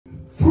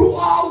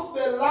Throughout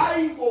the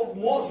life of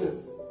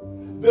Moses,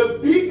 the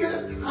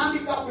biggest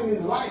handicap in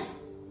his life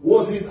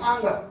was his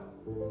anger.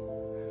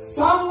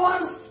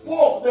 Someone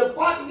spoke, the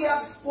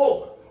patriarch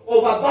spoke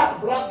over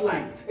that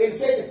bloodline and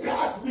said,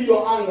 cast be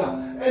your anger.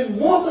 And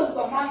Moses is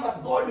a man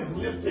that God is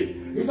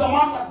lifting. He's a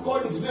man that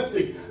God is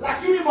lifting.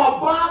 Lakini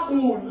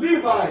mababu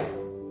Levi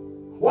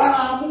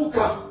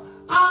wanaamuka.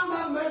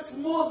 Anger makes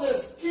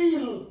Moses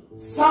kill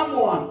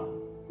someone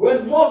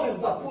when Moses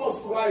is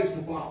supposed to rise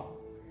to power.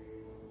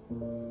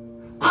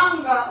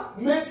 Anger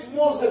makes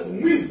Moses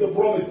miss the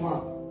promised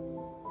land.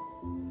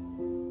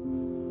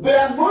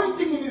 The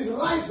anointing in his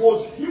life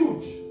was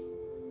huge.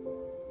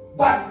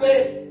 But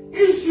the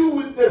issue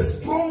with the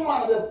strong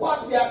man, the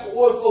patriarch,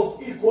 was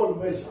of equal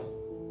measure.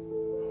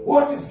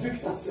 What is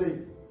Victor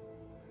saying?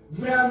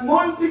 The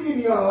anointing in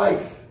your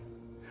life,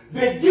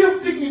 the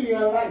gifting in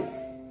your life,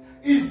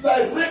 is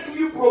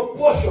directly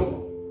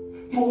proportional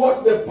to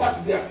what the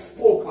patriarch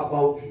spoke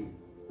about you.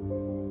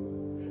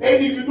 And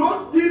if you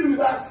don't deal with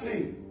that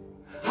thing,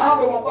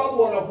 how the mababu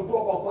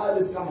wanakutoa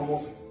palace kama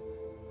Moses.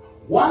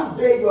 One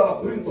day you are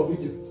a prince of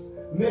Egypt.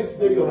 Next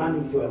day you're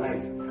running for your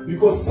life.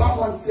 Because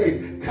someone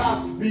said,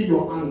 cast be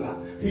your anger.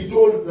 He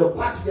told the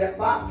patriarch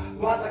that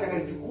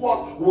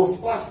was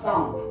passed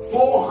down.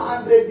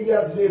 400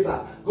 years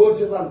later, God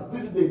says, I'll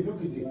visit the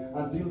iniquity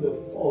until the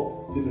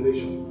 4th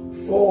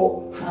generation.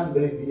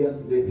 400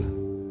 years later,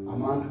 a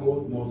man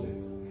called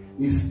Moses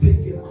is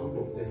taken out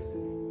of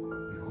destiny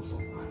because of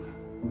anger.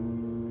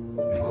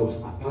 Because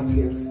a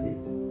patriarch said,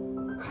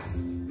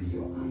 cast be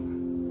your anger.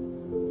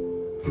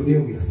 Today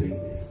we are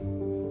saying this.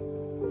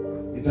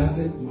 It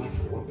doesn't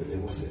matter what the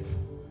devil said.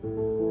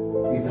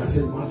 It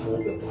doesn't matter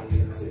what the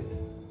patriarch said.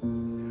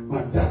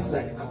 But just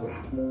like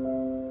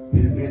Abraham,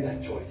 he made a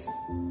choice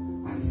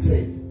and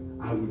said,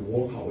 I will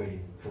walk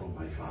away from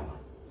my father.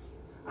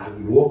 I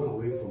will walk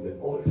away from the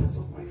altars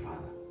of my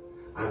father.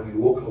 I will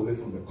walk away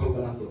from the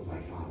covenants of my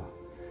father.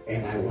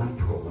 And I want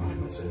to commit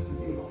myself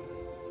with you, Lord.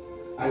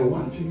 I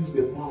want to use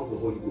the power of the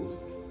Holy Ghost,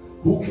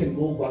 who can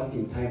go back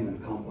in time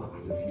and come back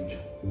to the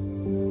future,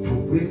 to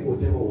break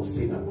whatever was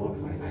said about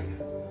my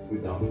life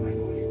without my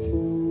knowledge.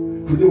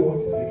 Today, what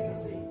is Victor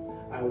saying?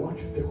 I want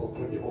you to take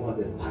authority over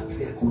the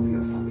patriarch of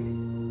your family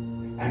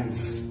and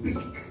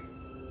speak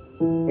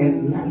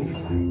and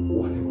nullify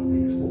whatever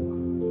they spoke.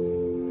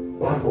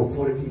 That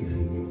authority is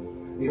in you.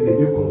 In the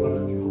new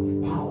covenant, you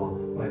have power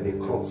by the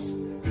cross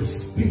to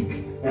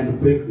speak and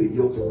break the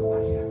yokes of the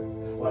patriarch.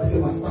 But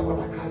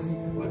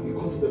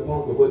because of the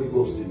power of the Holy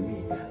Ghost in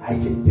me, I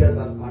can tell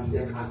that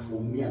patriarch, as for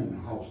me and my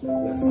house, we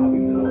are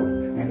serving the Lord.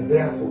 And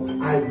therefore,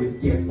 I will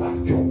get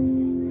that job.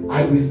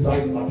 I will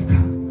drive that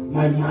car.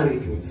 My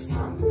marriage will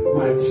stand.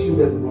 My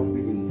children will not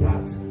be in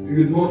drugs.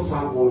 We will not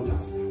serve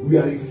altars. We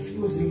are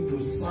refusing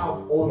to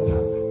serve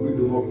altars we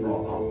do not know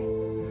about.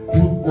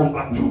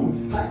 Number two,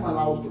 if time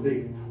allows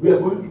today, we are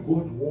going to go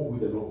to war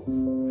with the Lord.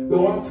 The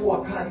ones who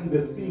are carrying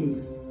the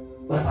things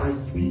that are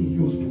being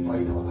used to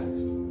fight our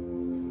lives.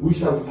 We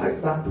shall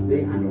fight that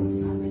today and on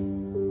Sunday.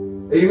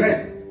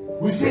 Amen.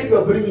 We said we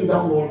are bringing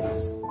down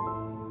altars.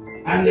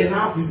 And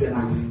enough is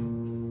enough.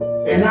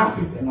 Enough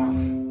is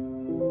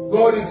enough.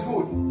 God is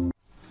good.